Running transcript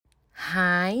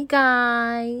Hi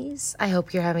guys, I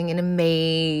hope you're having an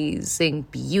amazing,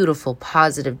 beautiful,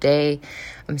 positive day.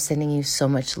 I'm sending you so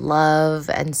much love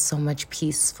and so much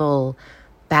peaceful,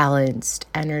 balanced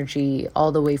energy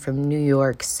all the way from New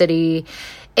York City.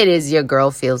 It is your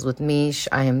girl Feels with Mish.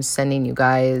 I am sending you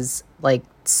guys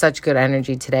such good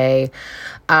energy today.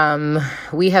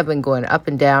 We have been going up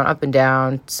and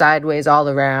down, sideways, all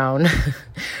around,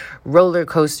 roller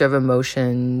coaster of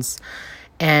emotions.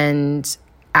 And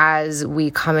as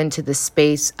we come into the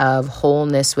space of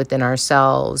wholeness within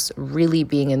ourselves, really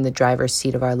being in the driver's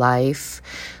seat of our life,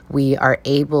 we are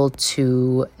able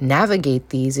to navigate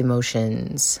these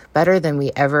emotions better than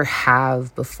we ever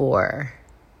have before.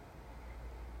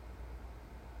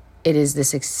 It is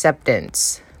this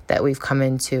acceptance that we've come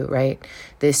into, right?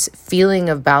 This feeling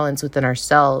of balance within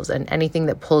ourselves, and anything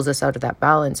that pulls us out of that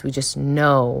balance, we just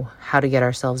know how to get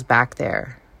ourselves back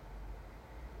there.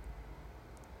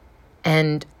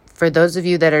 And for those of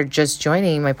you that are just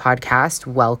joining my podcast,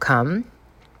 welcome.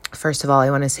 First of all, I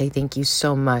want to say thank you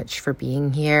so much for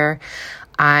being here.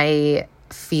 I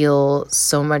feel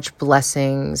so much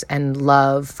blessings and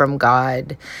love from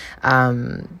God,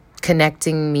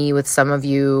 connecting me with some of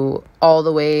you all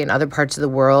the way in other parts of the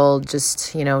world,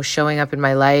 just, showing up in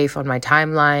my life, on my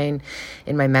timeline,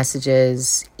 in my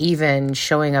messages, even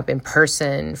showing up in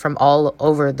person from all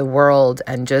over the world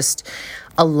and just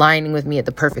aligning with me at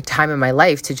the perfect time in my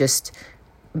life to just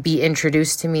be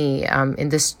introduced to me in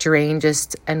the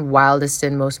strangest and wildest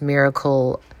and most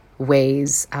miracle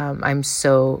ways. I'm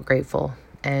so grateful.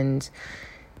 And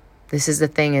this is the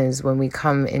thing, is when we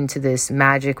come into this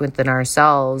magic within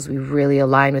ourselves, we really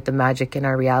align with the magic in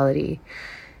our reality.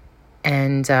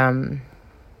 And I'm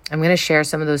going to share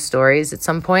some of those stories at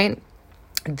some point.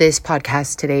 This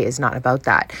podcast today is not about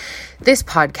that. This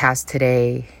podcast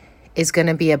today is going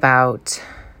to be about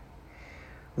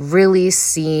really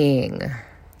seeing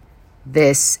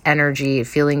this energy,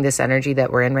 feeling this energy that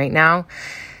we're in right now,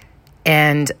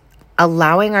 and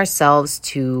allowing ourselves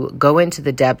to go into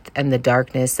the depth and the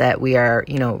darkness that we are,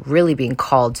 really being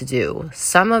called to do.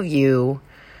 Some of you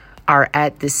are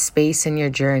at this space in your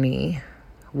journey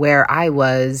where I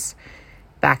was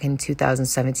back in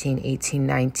 2017, 18,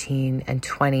 19, and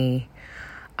 20,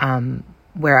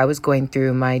 where I was going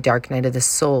through my dark night of the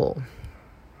soul.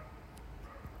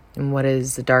 And what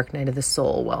is the dark night of the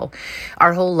soul? Well,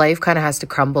 our whole life kind of has to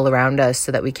crumble around us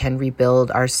so that we can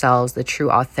rebuild ourselves, the true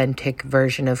authentic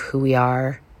version of who we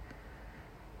are,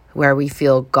 where we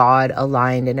feel God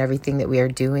aligned in everything that we are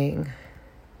doing.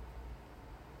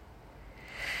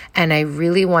 And I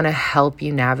really want to help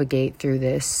you navigate through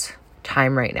this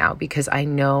time right now, because I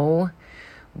know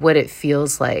what it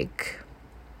feels like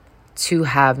to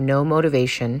have no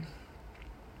motivation,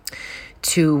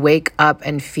 to wake up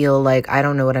and feel like I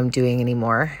don't know what I'm doing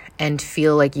anymore, and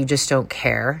feel like you just don't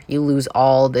care. You lose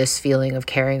all this feeling of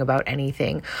caring about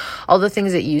anything. All the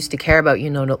things that you used to care about,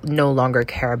 no longer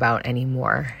care about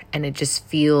anymore. And it just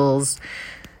feels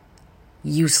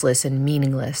useless and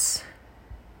meaningless.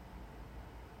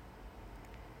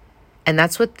 And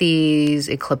that's what these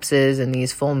eclipses and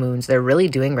these full moons, they're really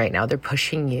doing right now. They're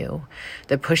pushing you.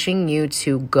 They're pushing you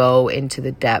to go into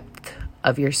the depth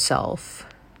of yourself.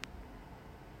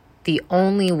 The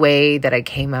only way that I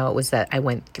came out was that I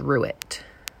went through it.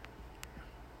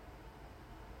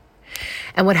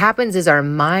 And what happens is our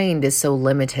mind is so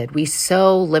limited. We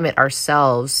so limit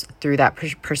ourselves through that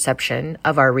perception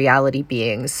of our reality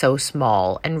being so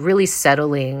small and really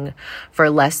settling for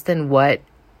less than what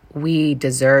we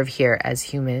deserve here as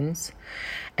humans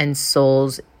and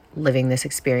souls living this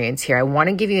experience here. I want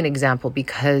to give you an example,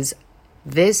 because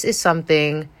this is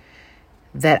something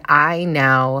that I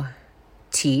now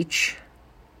teach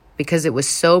because it was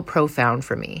so profound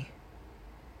for me.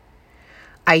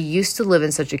 I used to live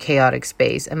in such a chaotic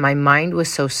space, and my mind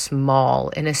was so small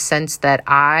in a sense that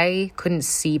I couldn't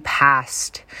see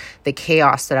past the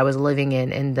chaos that I was living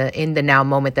in the now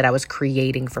moment that I was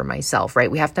creating for myself, right?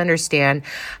 We have to understand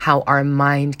how our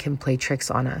mind can play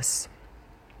tricks on us.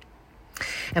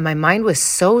 And my mind was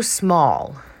so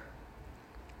small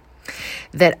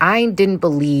that I didn't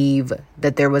believe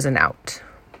that there was an out.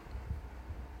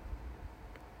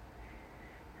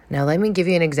 Now, let me give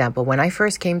you an example. When I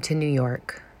first came to New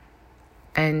York,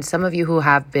 and some of you who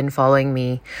have been following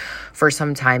me for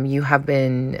some time, you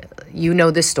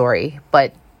know this story,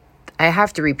 but I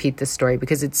have to repeat this story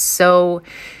because it's so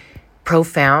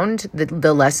profound,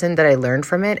 the lesson that I learned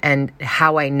from it and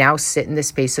how I now sit in this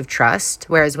space of trust.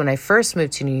 Whereas when I first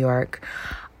moved to New York,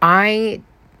 I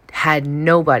had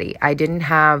nobody. I didn't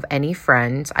have any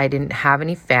friends. I didn't have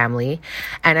any family.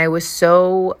 And I was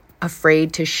so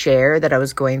afraid to share that I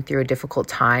was going through a difficult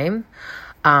time.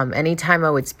 Anytime I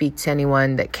would speak to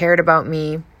anyone that cared about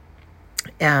me,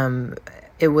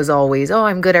 it was always, oh,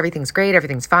 I'm good. Everything's great.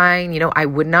 Everything's fine. I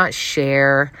would not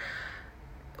share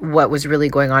what was really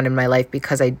going on in my life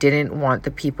because I didn't want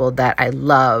the people that I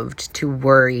loved to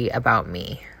worry about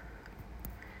me.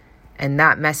 And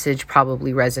that message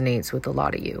probably resonates with a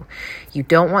lot of you. You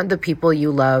don't want the people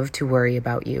you love to worry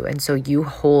about you. And so you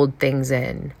hold things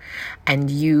in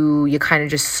and you kind of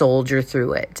just soldier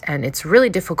through it. And it's really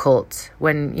difficult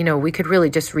when, we could really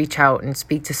just reach out and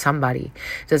speak to somebody.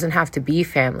 It doesn't have to be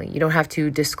family. You don't have to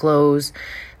disclose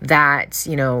that,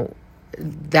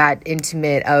 that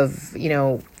intimate of,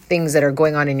 things that are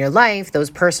going on in your life, those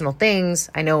personal things.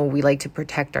 I know we like to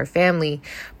protect our family,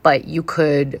 but you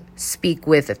could speak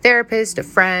with a therapist, a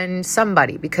friend,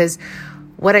 somebody, because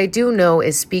what I do know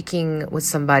is speaking with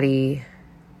somebody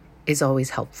is always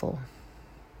helpful.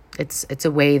 It's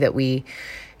a way that we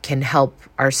can help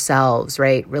ourselves,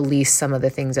 right? Release some of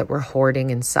the things that we're hoarding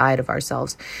inside of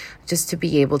ourselves, just to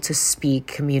be able to speak,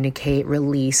 communicate,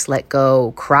 release, let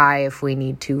go, cry if we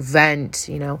need to, vent,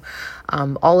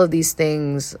 all of these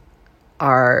things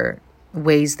are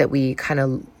ways that we kind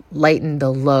of lighten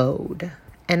the load.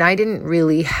 And I didn't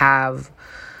really have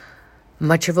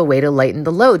much of a way to lighten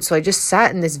the load. So I just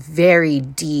sat in this very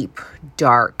deep,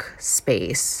 dark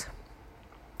space.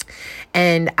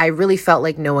 And I really felt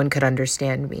like no one could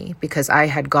understand me because I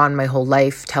had gone my whole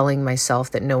life telling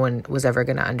myself that no one was ever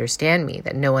going to understand me,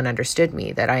 that no one understood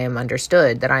me, that I am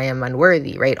understood, that I am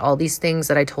unworthy, right? All these things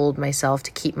that I told myself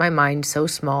to keep my mind so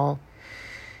small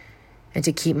and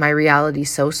to keep my reality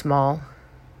so small.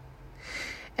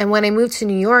 And when I moved to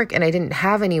New York and I didn't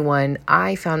have anyone,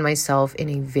 I found myself in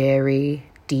a very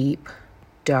deep,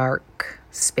 dark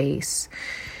space.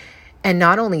 And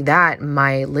not only that,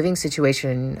 my living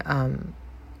situation,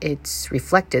 it's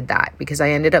reflected that because I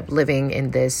ended up living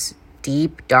in this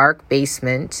deep, dark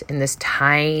basement in this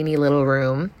tiny little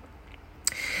room.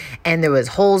 And there was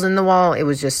holes in the wall. It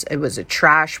was a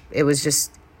trash. It was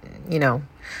just,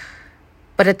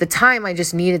 But at the time, I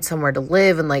just needed somewhere to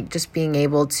live and just being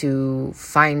able to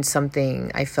find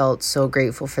something. I felt so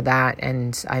grateful for that.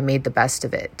 And I made the best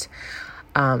of it.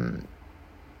 And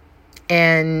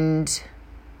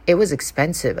it was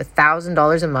expensive,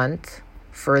 $1,000 a month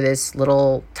for this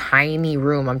little tiny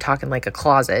room. I'm talking like a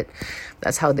closet.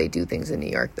 That's how they do things in New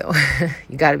York, though.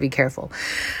 You got to be careful.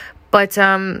 But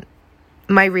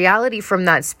my reality from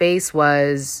that space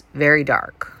was very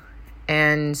dark.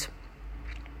 And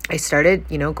I started,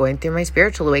 going through my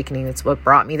spiritual awakening. That's what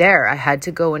brought me there. I had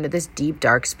to go into this deep,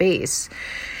 dark space.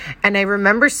 And I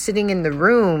remember sitting in the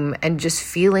room and just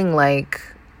feeling like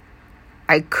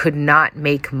I could not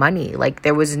make money.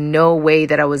 There was no way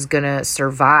that I was going to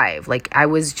survive. I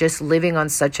was just living on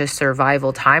such a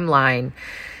survival timeline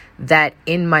that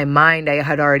in my mind, I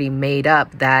had already made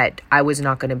up that I was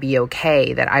not going to be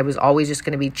okay, that I was always just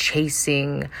going to be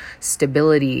chasing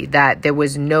stability, that there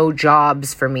was no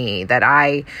jobs for me, that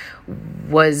I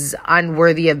was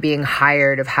unworthy of being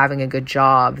hired, of having a good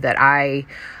job, that I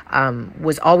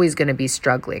was always going to be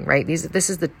struggling, right? This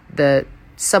is the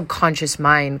subconscious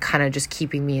mind kind of just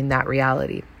keeping me in that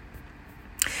reality.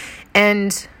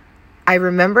 And I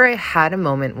remember I had a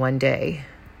moment one day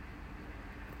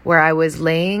where I was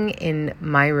laying in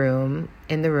my room,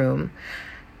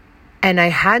 and I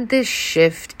had this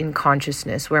shift in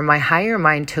consciousness where my higher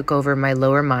mind took over my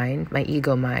lower mind, my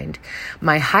ego mind.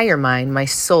 My higher mind, my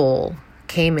soul,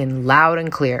 came in loud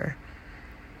and clear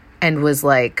and was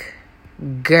like,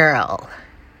 girl,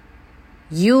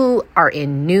 you are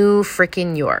in New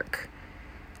freaking York.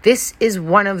 This is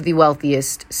one of the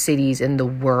wealthiest cities in the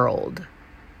world.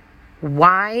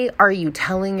 Why are you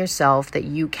telling yourself that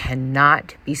you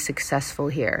cannot be successful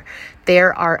here?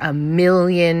 There are a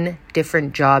million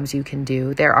different jobs you can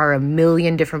do. There are a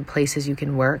million different places you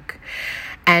can work.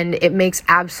 And it makes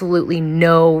absolutely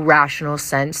no rational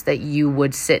sense that you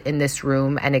would sit in this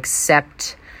room and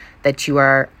accept that you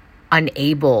are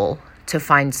unable to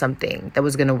find something that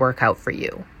was going to work out for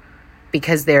you,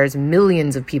 because there's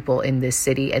millions of people in this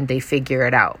city and they figure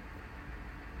it out.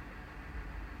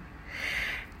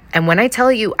 And when I tell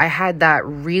you, I had that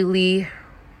really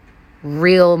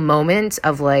real moment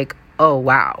of oh,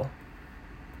 wow,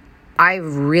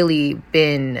 I've really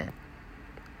been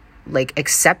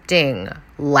accepting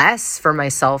less for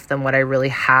myself than what I really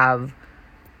have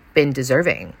been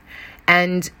deserving.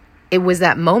 And it was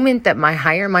that moment that my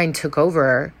higher mind took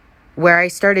over where I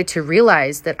started to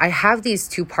realize that I have these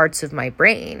two parts of my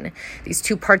brain, these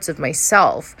two parts of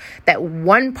myself, that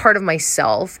one part of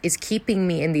myself is keeping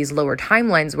me in these lower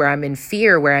timelines where I'm in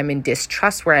fear, where I'm in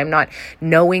distrust, where I'm not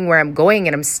knowing where I'm going,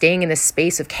 and I'm staying in this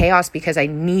space of chaos because I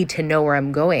need to know where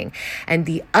I'm going. And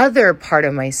the other part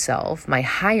of myself, my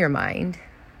higher mind,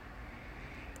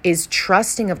 is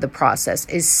trusting of the process,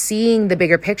 is seeing the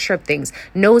bigger picture of things,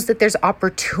 knows that there's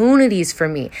opportunities for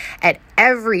me at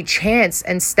every chance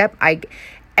and step.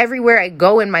 Everywhere I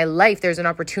go in my life, there's an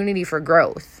opportunity for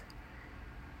growth,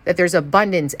 that there's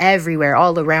abundance everywhere,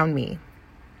 all around me.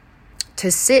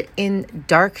 To sit in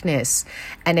darkness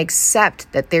and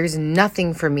accept that there's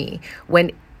nothing for me,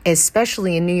 when,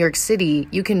 especially in New York City,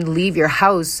 you can leave your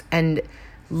house and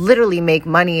literally make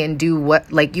money and do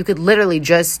what, like, you could literally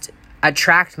just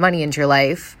attract money into your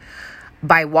life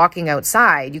by walking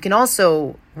outside. You can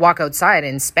also walk outside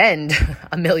and spend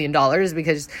 $1 million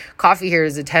because coffee here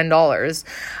is at $10.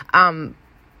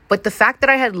 But the fact that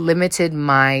I had limited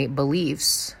my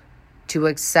beliefs to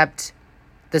accept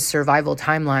the survival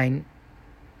timeline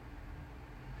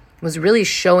was really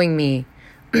showing me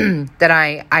that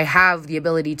I have the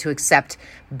ability to accept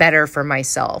better for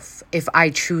myself if I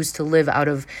choose to live out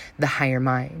of the higher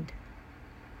mind.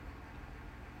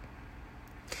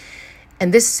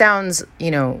 And this sounds,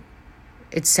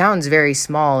 it sounds very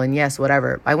small, and yes,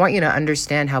 whatever. I want you to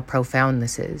understand how profound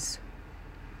this is.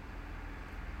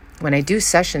 When I do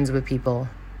sessions with people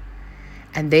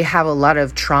and they have a lot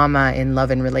of trauma in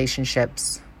love and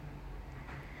relationships,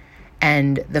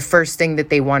 and the first thing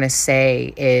that they want to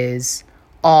say is,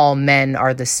 all men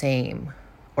are the same,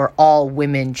 or all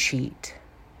women cheat.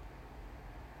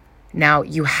 Now,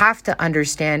 you have to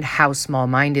understand how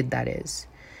small-minded that is.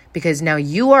 Because now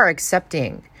you are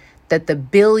accepting that the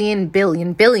billion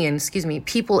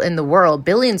people in the world,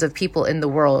 billions of people in the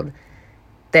world,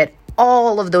 that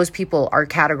all of those people are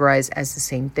categorized as the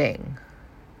same thing.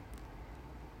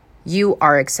 You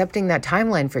are accepting that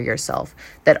timeline for yourself,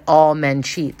 that all men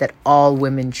cheat, that all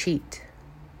women cheat.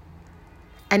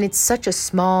 And it's such a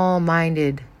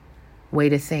small-minded way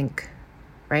to think,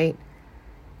 right?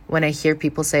 When I hear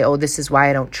people say, oh, this is why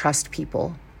I don't trust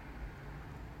people.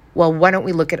 Well, why don't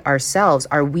we look at ourselves?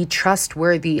 Are we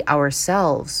trustworthy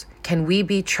ourselves? Can we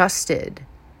be trusted?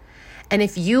 And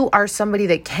if you are somebody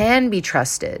that can be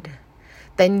trusted,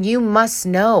 then you must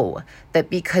know that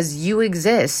because you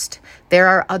exist, there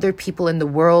are other people in the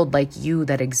world like you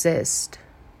that exist.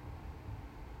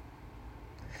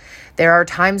 There are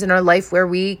times in our life where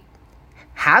we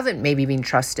haven't maybe been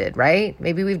trusted, right?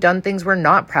 Maybe we've done things we're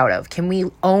not proud of. Can we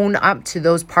own up to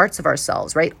those parts of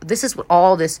ourselves, right? This is what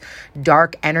all this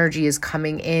dark energy is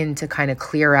coming in to kind of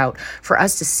clear out, for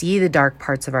us to see the dark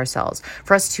parts of ourselves,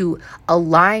 for us to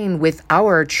align with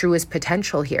our truest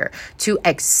potential here, to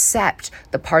accept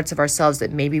the parts of ourselves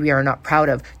that maybe we are not proud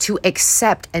of, to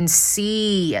accept and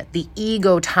see the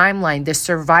ego timeline, the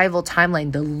survival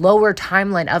timeline, the lower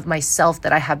timeline of myself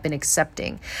that I have been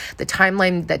accepting, the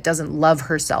timeline that doesn't love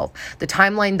herself, the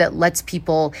timeline that lets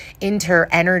people into her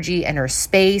energy and her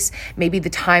space, maybe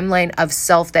the timeline of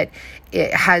self that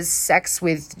it has sex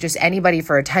with just anybody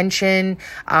for attention.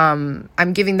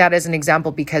 I'm giving that as an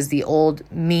example because the old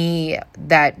me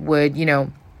that would,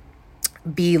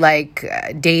 be like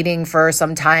dating for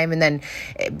some time, and then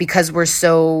because we're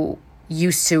so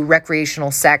used to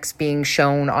recreational sex being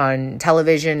shown on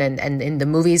television and in the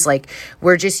movies, like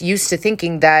we're just used to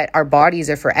thinking that our bodies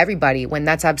are for everybody, when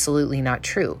that's absolutely not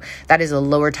true. That is a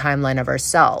lower timeline of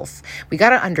ourself. We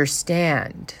got to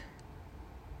understand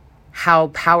how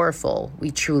powerful we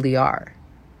truly are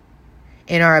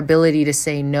in our ability to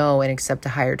say no and accept a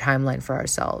higher timeline for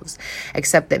ourselves.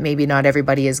 Accept that maybe not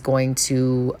everybody is going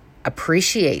to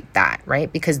appreciate that,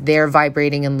 right? Because they're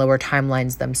vibrating in lower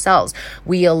timelines themselves.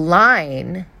 We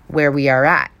align where we are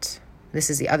at.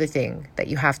 This is the other thing that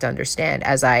you have to understand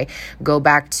as I go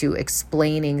back to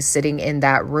explaining sitting in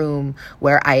that room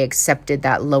where I accepted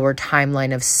that lower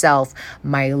timeline of self.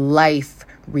 My life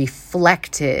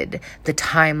reflected the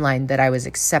timeline that I was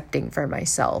accepting for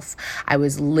myself. I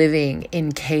was living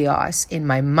in chaos in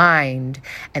my mind,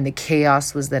 and the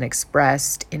chaos was then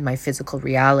expressed in my physical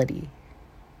reality.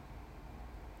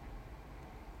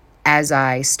 As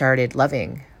I started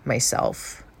loving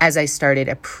myself, as I started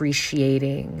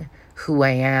appreciating who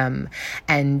I am,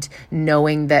 and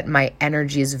knowing that my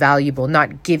energy is valuable,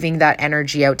 not giving that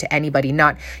energy out to anybody,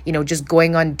 not, just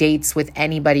going on dates with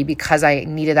anybody because I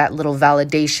needed that little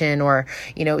validation, or,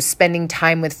 spending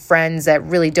time with friends that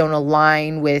really don't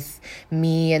align with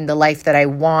me and the life that I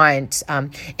want,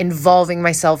 involving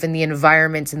myself in the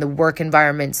environments, in the work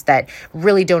environments that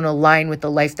really don't align with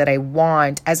the life that I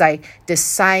want, as I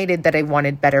decided that I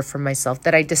wanted better for myself,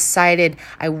 that I decided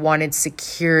I wanted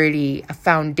security, a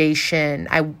foundation.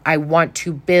 I want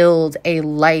to build a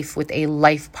life with a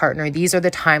life partner. These are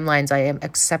the timelines I am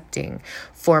accepting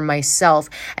for myself.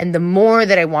 And the more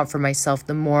that I want for myself,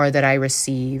 the more that I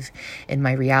receive in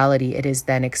my reality. It is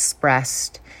then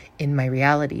expressed in my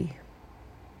reality.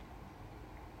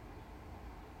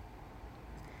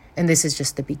 And this is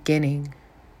just the beginning.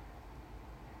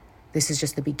 This is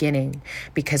just the beginning,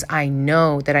 because I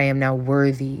know that I am now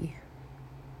worthy.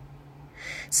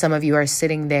 Some of you are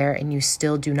sitting there and you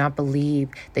still do not believe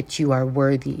that you are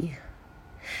worthy.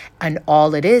 And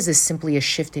all it is simply a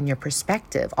shift in your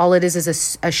perspective. All it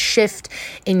is a shift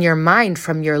in your mind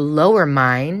from your lower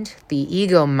mind, the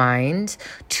ego mind,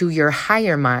 to your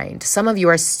higher mind. Some of you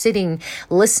are sitting,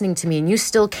 listening to me, and you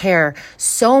still care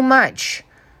so much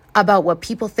about what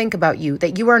people think about you,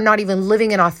 that you are not even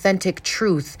living an authentic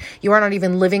truth. You are not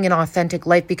even living an authentic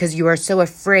life because you are so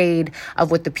afraid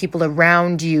of what the people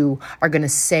around you are going to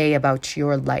say about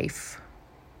your life.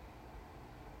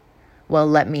 Well,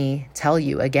 let me tell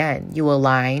you again, you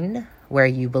align where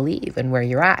you believe and where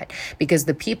you're at. Because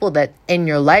the people that in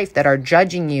your life that are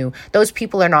judging you, those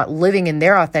people are not living in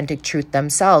their authentic truth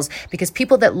themselves. Because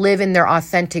people that live in their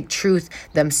authentic truth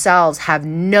themselves have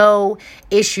no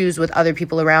issues with other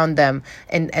people around them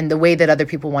and the way that other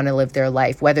people want to live their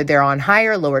life. Whether they're on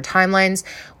higher, lower timelines,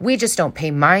 we just don't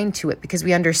pay mind to it because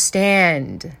we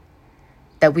understand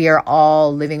that we are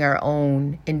all living our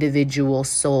own individual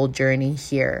soul journey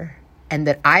here. And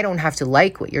that I don't have to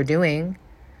like what you're doing.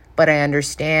 But I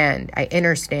understand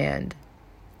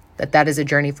that is a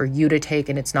journey for you to take,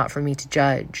 and it's not for me to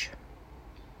judge.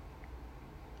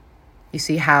 You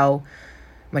see how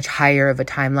much higher of a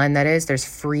timeline that is? There's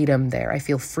freedom there. I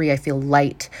feel free. I feel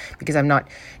light because I'm not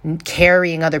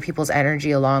carrying other people's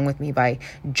energy along with me by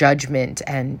judgment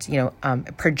and,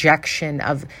 projection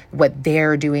of what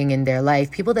they're doing in their life.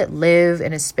 People that live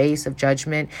in a space of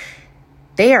judgment,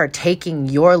 they are taking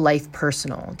your life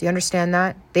personal. Do you understand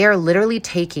that? They are literally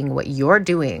taking what you're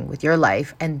doing with your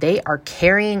life and they are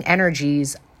carrying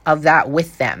energies of that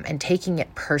with them and taking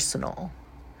it personal.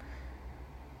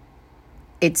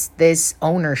 It's this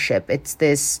ownership. It's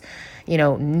this,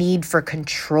 need for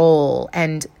control.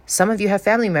 And some of you have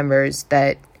family members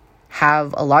that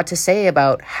have a lot to say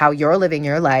about how you're living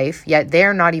your life, yet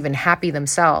they're not even happy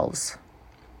themselves.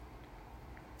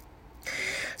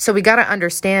 So we got to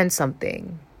understand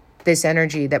something, this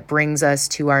energy that brings us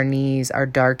to our knees, our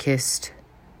darkest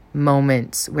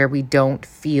moments where we don't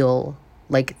feel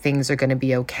like things are going to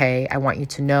be okay. I want you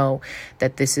to know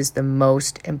that this is the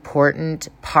most important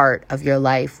part of your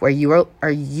life where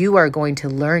you are going to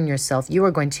learn yourself. You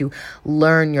are going to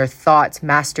learn your thoughts,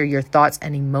 master your thoughts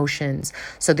and emotions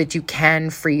so that you can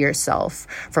free yourself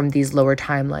from these lower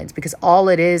timelines, because all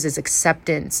it is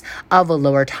acceptance of a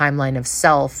lower timeline of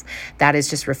self that is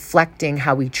just reflecting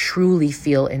how we truly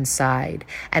feel inside.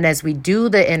 And as we do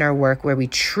the inner work where we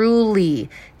truly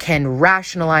can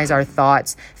rationalize our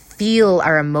thoughts, feel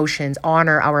our emotions,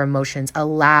 honor our emotions,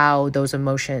 allow those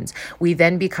emotions, we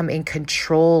then become in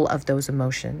control of those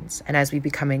emotions. And as we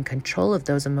become in control of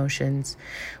those emotions,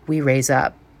 we raise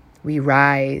up, we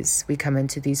rise, we come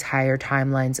into these higher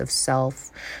timelines of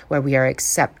self where we are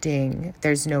accepting,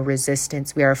 there's no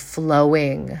resistance, we are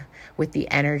flowing with the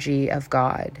energy of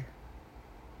God.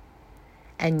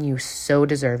 And you so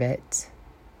deserve it.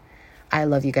 I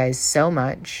love you guys so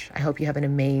much. I hope you have an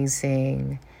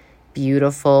amazing,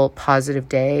 beautiful, positive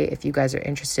day. If you guys are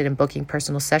interested in booking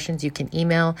personal sessions, you can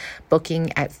email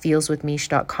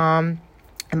booking@feelswithmish.com.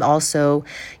 I'm also,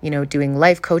 doing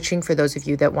life coaching for those of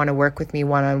you that want to work with me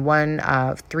one-on-one,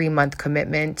 3-month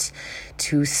commitment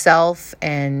to self.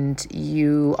 And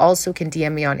you also can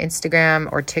DM me on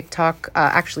Instagram or TikTok.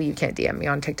 Actually, you can't DM me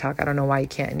on TikTok. I don't know why you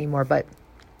can't anymore, but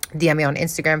DM me on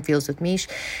Instagram, Feels with Mish.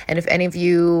 And if any of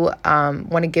you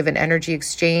want to give an energy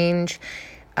exchange,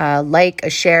 like, a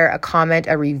share, a comment,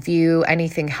 a review,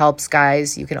 anything helps,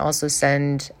 guys. You can also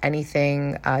send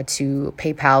anything to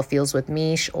PayPal Feels with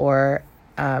Mish or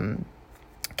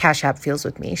Cash App Feels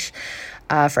with Mish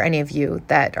for any of you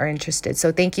that are interested.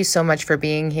 So thank you so much for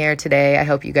being here today. I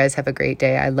hope you guys have a great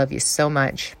day. I love you so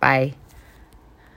much. Bye.